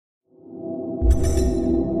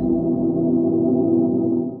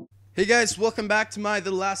Hey guys, welcome back to my The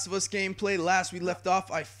Last of Us gameplay. Last we left off,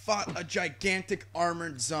 I fought a gigantic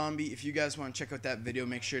armored zombie. If you guys want to check out that video,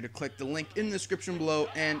 make sure to click the link in the description below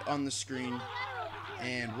and on the screen.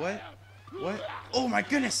 And what? What? Oh my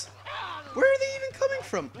goodness! Where are they even coming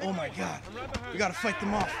from? Oh my god. We gotta fight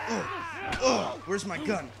them off. Oh, where's my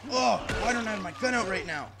gun? Oh, why don't I have my gun out right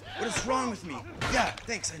now? What is wrong with me? Yeah,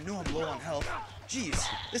 thanks, I know I'm low on health. Jeez,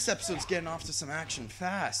 this episode's getting off to some action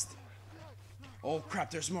fast. Oh crap,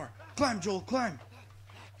 there's more. Climb, Joel, climb.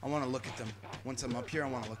 I want to look at them. Once I'm up here, I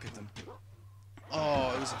want to look at them.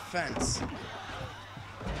 Oh, it was a fence.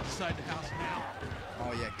 Inside the house now.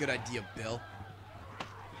 Oh yeah, good idea, Bill.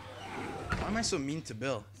 Why am I so mean to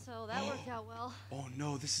Bill? So that worked out well. Oh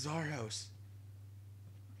no, this is our house.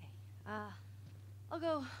 Okay. I'll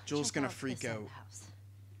go. Joel's check gonna out freak this end out. of the house.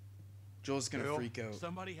 Joel's gonna Bill? freak out.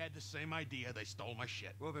 Somebody had the same idea. They stole my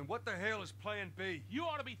shit. Well, then what the hell is Plan B? You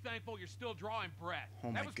ought to be thankful you're still drawing breath.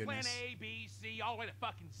 Oh, my that was goodness. Plan A, B, C, all the way to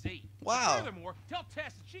fucking Z. Wow. And furthermore, tell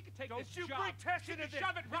Tess that she can take Don't this you job. bring Tess She into can this.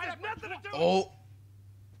 shove it right It up has her nothing to butt. do with Oh.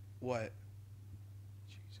 What?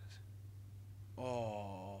 Jesus.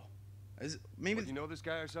 Oh. Is it, maybe What, you know this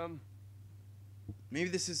guy or something? maybe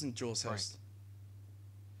this isn't Joel's house.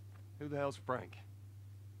 Who the hell's Frank?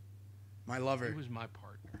 My lover. He was my partner.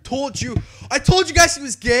 Told you. I told you guys he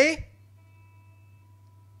was gay.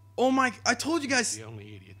 Oh my! I told you guys. The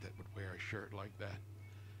only idiot that would wear a shirt like that.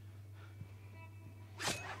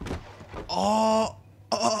 Oh.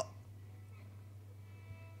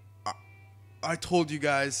 I told you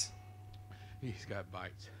guys. He's got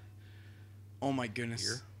bites. Oh my goodness.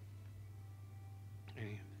 Here.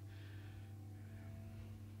 And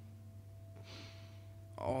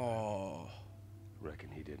Oh. Reckon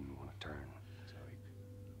he didn't want to turn. So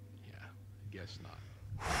yeah, I guess not.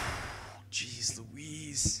 Jeez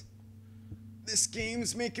Louise. This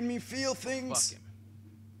game's making me feel things. Fuck him.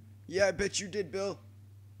 Yeah, I bet you did, Bill.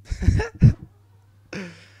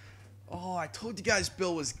 Oh, I told you guys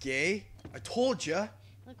Bill was gay. I told ya.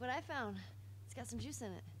 Look what I found. It's got some juice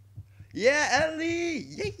in it. Yeah, Ellie.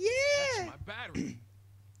 Yeah, That's yeah. my battery.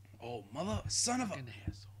 Oh, mother, son of a. Fucking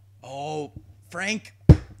asshole. Oh, Frank.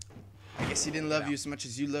 I guess he didn't love you as much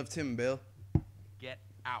as you loved him, Bill. Get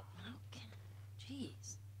out. Okay.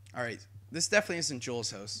 Jeez. All right, this definitely isn't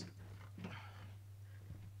Joel's house.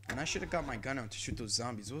 And I should have got my gun out to shoot those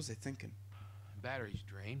zombies. What was I thinking? Battery's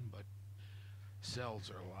drained, but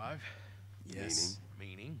cells are alive. Yes.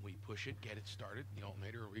 Meaning, we push it, get it started, the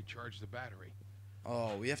alternator will recharge the battery.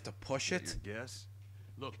 Oh, we have to push it? your guess?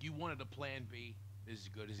 Look, you wanted a Plan B. This is as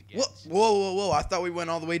good as it Whoa, gets. whoa, whoa, whoa. I thought we went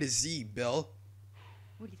all the way to Z, Bill.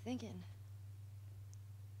 What are you thinking?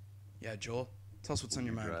 Yeah, Joel. Tell us what's on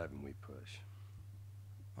your mind. Drive and we push.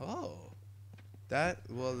 Oh. That,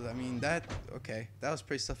 well, I mean, that, okay. That was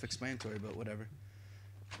pretty self-explanatory, but whatever.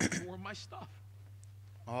 More of my stuff.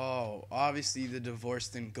 Oh, obviously the divorce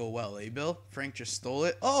didn't go well, eh, Bill? Frank just stole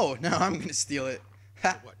it. Oh, now I'm gonna steal it. So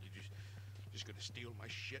Ha. what, you just gonna steal my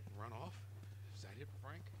shit and run off? Is that it,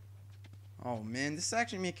 Frank? Oh, man, this is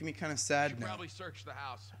actually making me kind of sad Should now. probably search the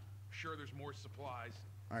house. Sure, there's more supplies.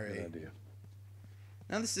 All right. Good idea.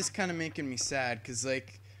 Now this is kind of making me sad because,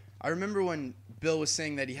 like, I remember when Bill was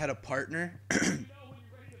saying that he had a partner.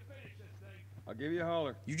 I'll give you a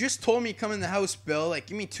holler. You just told me come in the house, Bill. Like,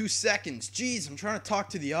 give me 2 seconds. Jeez, I'm trying to talk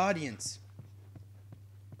to the audience.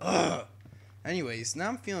 Ugh. Anyways, now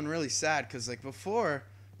I'm feeling really sad because, like, before,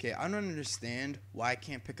 okay, I don't understand why I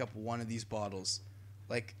can't pick up one of these bottles.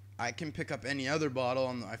 Like, I can pick up any other bottle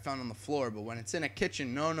I found on the floor, but when it's in a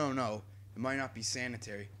kitchen, no. It might not be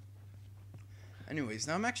sanitary. Anyways,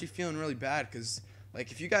 now I'm actually feeling really bad because, like,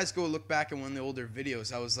 if you guys go look back at one of the older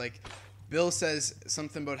videos, I was like, Bill says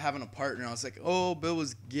something about having a partner. I was like, oh, Bill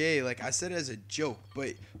was gay. Like, I said it as a joke,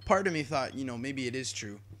 but part of me thought, you know, maybe it is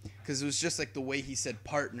true because it was just, like, the way he said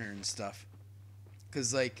partner and stuff.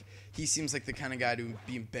 Because, like, he seems like the kind of guy to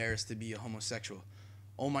be embarrassed to be a homosexual.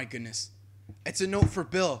 Oh, my goodness. It's a note for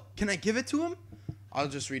Bill. Can I give it to him? I'll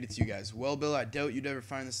just read it to you guys. Well, Bill, I doubt you'd ever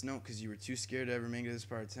find this note because you were too scared to ever make it to this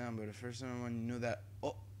part of town. But the first time when you know that...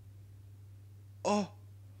 Oh.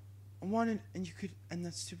 I wanted... And you could... And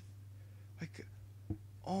that's too... Like...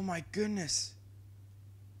 Oh, my goodness.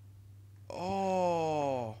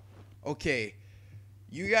 Oh. Okay.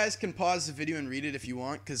 You guys can pause the video and read it if you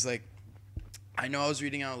want because, like... I know I was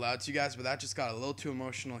reading out loud to you guys, but that just got a little too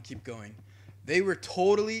emotional. Keep going. They were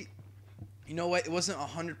totally... You know what? It wasn't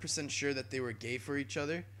 100% sure that they were gay for each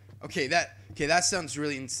other. Okay, that sounds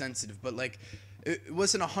really insensitive, but like, it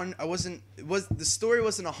wasn't 100. The story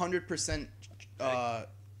wasn't 100%.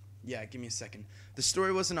 Yeah, give me a second. The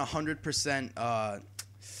story wasn't 100%.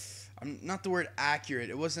 not the word accurate.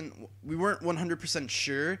 It wasn't. We weren't 100%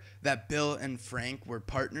 sure that Bill and Frank were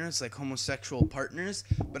partners, like homosexual partners.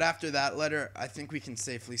 But after that letter, I think we can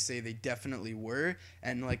safely say they definitely were,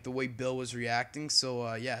 and like the way Bill was reacting.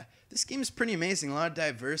 So yeah, this game is pretty amazing. A lot of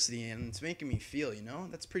diversity, and it's making me feel. You know,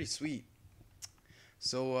 that's pretty sweet.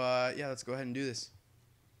 So yeah, let's go ahead and do this.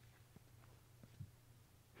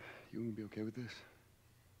 You gonna be okay with this?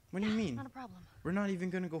 What do you mean? Not a problem. We're not even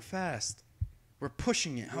gonna go fast. We're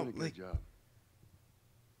pushing it. You're How doing a good like? job.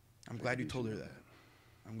 I'm glad you Maybe told her should know that.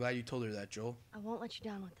 I'm glad you told her that, Joel. I won't let you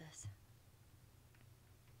down with this.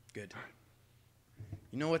 Good.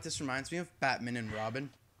 You know what this reminds me of? Batman and Robin.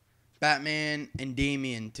 Batman and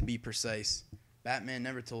Damian, to be precise. Batman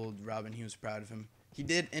never told Robin he was proud of him. He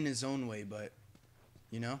did in his own way, but,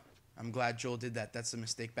 you know, I'm glad Joel did that. That's the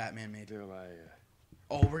mistake Batman made. Bill,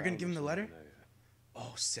 Oh, we're going to give him the letter? I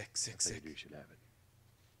Oh, sick. think you should have it.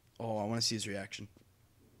 Oh, I want to see his reaction.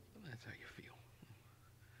 Well, that's how you feel.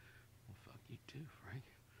 Well, fuck you too, Frank.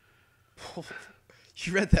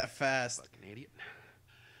 You read that fast. Fucking idiot.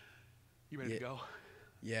 You ready Yeah. to go?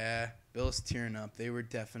 Yeah, Bill's tearing up. They were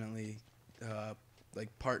definitely, like,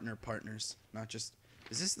 partners. Not just...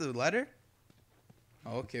 Is this the letter?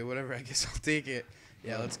 Oh, okay, whatever. I guess I'll take it.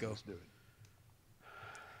 Yeah, let's go. Let's do it.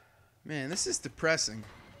 Man, this is depressing.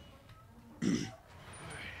 Put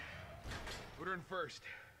her in first.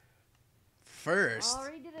 First?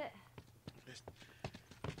 Already did it. Just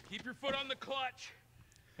keep your foot on the clutch.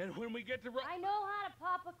 And when we get to... I know how to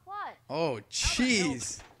pop a clutch. Oh,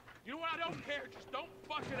 jeez. You know what? I don't care. Just don't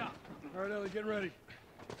fuck it up. All right, Ellie, get ready.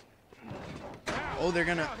 Now, Oh, they're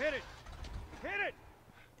gonna... now, hit it. Hit it.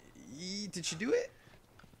 Did she do it?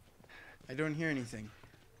 I don't hear anything.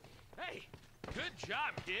 Hey, good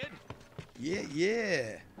job, kid.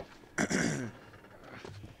 Yeah.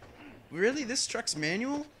 Really? This truck's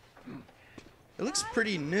manual? It looks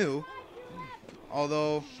pretty new.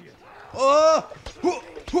 Although... Oh!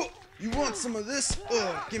 You want some of this?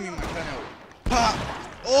 Oh, give me my gun out. Pop!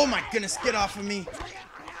 Oh my goodness, get off of me.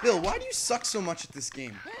 Bill, why do you suck so much at this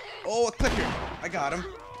game? Oh, a clicker. I got him.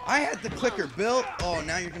 I had the clicker, Bill. Oh,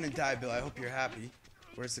 now you're gonna die, Bill. I hope you're happy.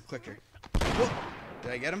 Where's the clicker? Whoop.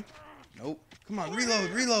 Did I get him? Nope. Come on,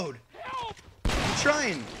 reload. Help! I'm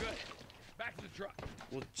trying. Good. Back to the truck.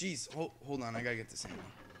 Well, jeez. Hold on. I gotta get this ammo.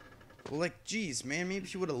 Well, like, jeez, man. Maybe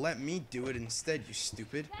you would have let me do it instead, you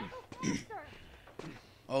stupid.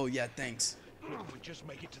 Oh, yeah, thanks. We just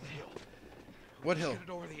make it to the hill. What hill? Get it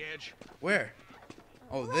over the edge. Where?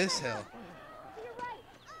 Oh, this hill.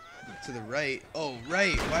 To the right. Oh,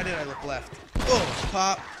 right. Why did I look left? Oh,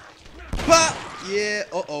 pop. Pop! Yeah.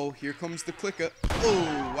 Uh-oh. Here comes the clicker.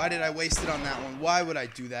 Oh, why did I waste it on that one? Why would I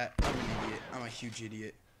do that? I'm an idiot. I'm a huge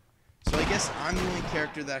idiot. So I guess I'm the only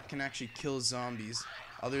character that can actually kill zombies,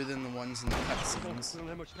 other than the ones in the cutscenes. We don't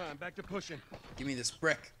have much time. Back to pushing. Give me this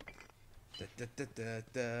brick. Da, da, da, da,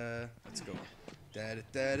 da. Let's go. Da, da,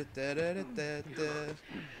 da, da, da, da, da, da.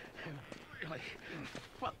 Really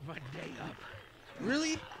fucked my day up.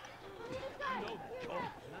 Really? No joke.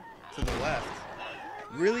 To the left.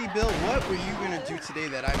 Really, Bill? What were you gonna do today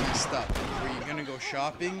that I messed up? Were you gonna go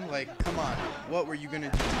shopping? Like, come on. What were you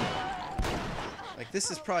gonna do today? Like,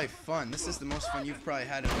 this is probably fun. This is the most fun you've probably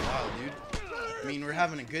had in a while, dude. I mean, we're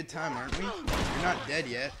having a good time, aren't we? You're not dead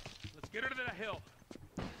yet. Let's get her to the hill.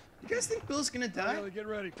 You guys think Bill's gonna die? Ellie, get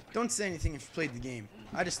ready. Don't say anything if you played the game.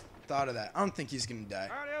 I just thought of that. I don't think he's gonna die.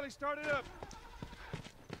 All right, Ellie, start it up.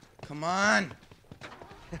 Come on.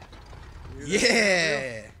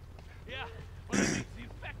 Yeah. Yeah. Well, that makes the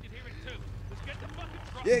infected hear it too. Let's get the fucking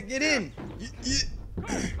truck. Yeah, get in.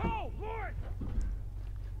 Go, Lord!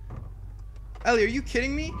 Ellie, are you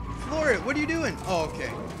kidding me? Floor it. What are you doing? Oh,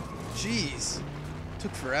 okay. Jeez.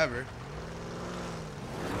 Took forever.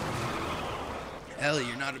 Ellie,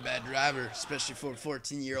 you're not a bad driver, especially for a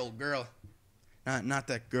 14-year-old girl. Not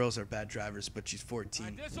that girls are bad drivers, but she's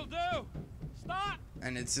 14. This'll do. Stop.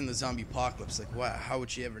 And it's in the zombie apocalypse. Like, wow, how would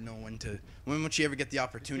she ever know when would she ever get the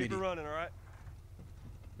opportunity? Keep her running, all right?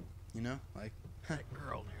 You know? Like, That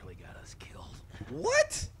girl nearly got us killed.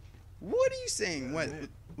 what? What are you saying? What,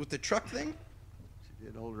 with the truck thing? She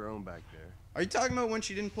did hold her own back there. Are you talking about when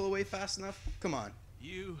she didn't pull away fast enough? Come on.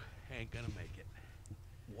 You ain't gonna make it.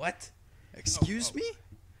 What? Excuse me?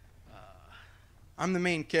 I'm the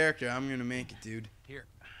main character. I'm gonna make it, dude. Here.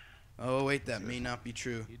 Oh, wait, that may not be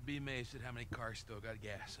true. You'd be amazed at how many cars still got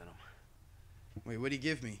gas in them. Wait, what'd he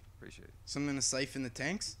give me? Appreciate it. Something to siphon the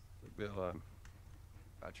tanks? Look, Bill,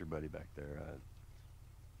 about your buddy back there.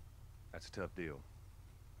 That's a tough deal.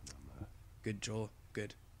 Good, Joel.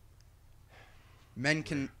 Good. Men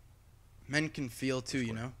can feel too,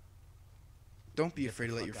 you know? Don't be afraid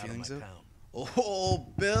to let your feelings out. Oh,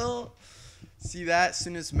 Bill. See that? As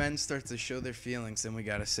soon as men start to show their feelings, then we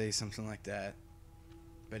gotta say something like that.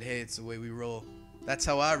 But hey, it's the way we roll. That's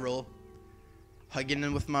how I roll. Hugging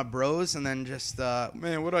in with my bros and then just,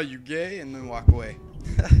 man, what are you, gay? And then walk away.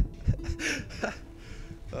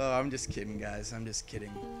 Oh, I'm just kidding, guys. I'm just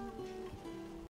kidding.